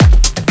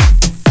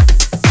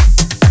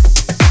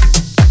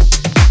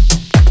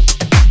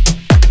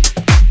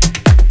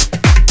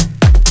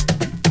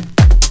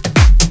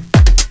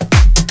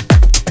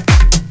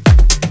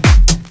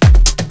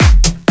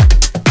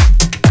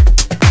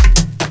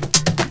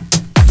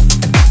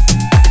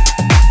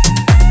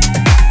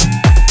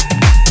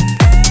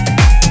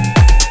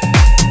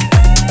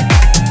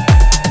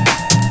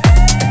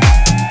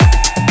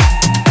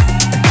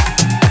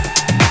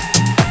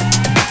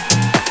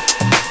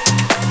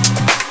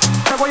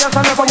voy a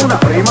salir con una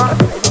prima.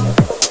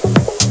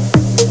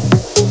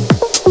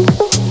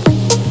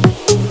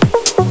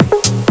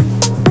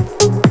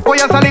 Voy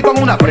a salir con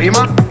una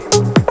prima.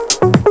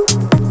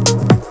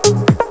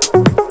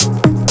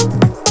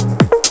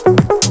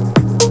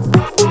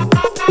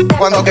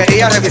 Cuando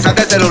quería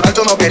revisarte el celular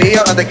tú no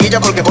querías la tequilla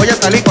porque voy a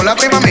salir con la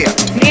prima mía.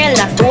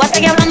 Mierda, tú vas a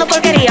seguir hablando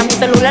porquería. Mi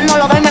celular no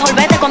lo doy, mejor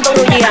vete con tu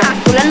rullía.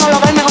 Celular no lo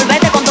doy, mejor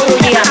vete con tu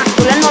rullía.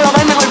 Celular no lo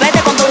doy, mejor vete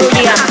con tu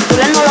rullía.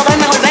 Celular no lo doy,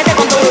 mejor vete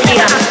con tu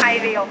rullía. Ay,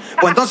 Dios.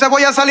 Pues entonces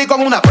voy a salir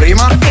con una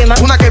prima. Prima.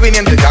 Una que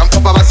viniendo del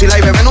campo pa' vacilar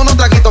y beber unos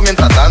traguitos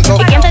mientras tanto.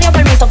 ¿Y quién te dio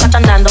permiso pa'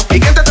 estar andando? ¿Y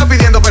quién te está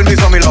pidiendo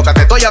permiso, mi loca?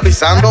 Te estoy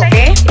avisando.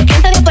 ¿Qué? ¿Y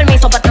quién te dio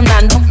permiso pa' estar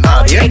andando?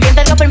 Nadie. ¿Y quién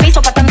te dio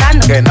permiso pa' estar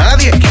andando? Que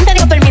nadie. ¿Quién te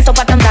dio permiso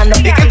pa' estar andando?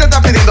 ¿Y quién te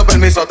está pidiendo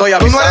permiso? Estoy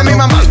avisando. Tú no eres mi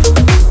mamá.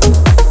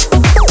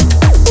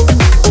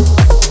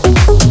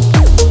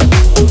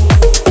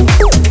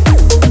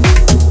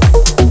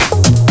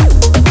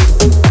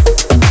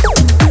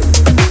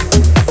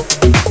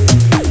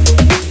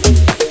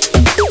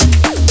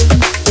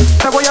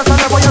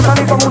 Voy a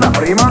salir con una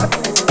prima.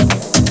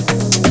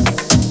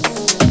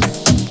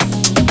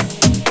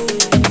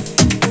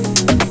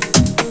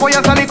 Voy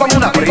a salir con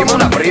una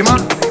prima.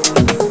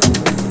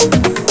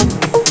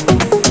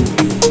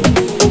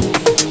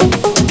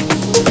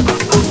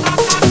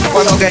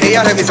 Cuando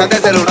quería revisarte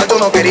el celular tú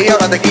no querías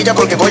la tequilla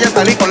porque voy a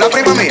salir con la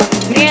prima mía.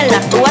 Mierda,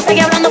 tú vas a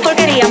seguir hablando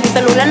porquería. Mi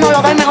celular no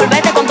lo doy, mejor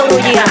vete con tu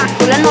rullía.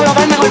 Celular no lo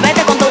doy, mejor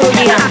vete con tu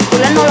rullía.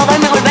 Celular no lo doy,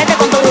 mejor vete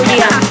con tu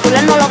rullía.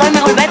 Celular no lo doy,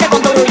 mejor vete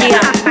con tu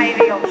rullía. Ay,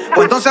 Dios.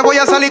 Pues entonces voy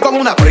a salir con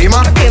una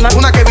prima. Prima.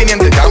 Una que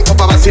viniendo del campo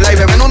pa' vacilar y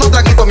beber unos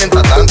traguitos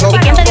mientras tanto. ¿Y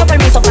quién te dio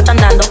permiso pa' estar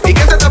andando? ¿Y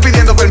quién te está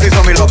pidiendo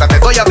permiso, mi loca? Te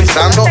estoy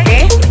avisando.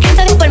 ¿Qué? ¿Quién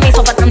te dio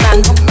permiso pa' estar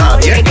andando?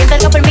 Nadie. ¿Y quién te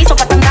dio permiso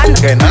pa' estar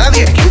andando? Que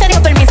nadie. ¿Quién te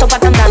dio permiso pa'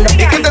 estar andando?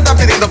 ¿Y quién te está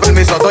pidiendo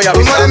permiso? Estoy avisando.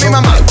 Tú no eres mi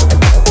mamá.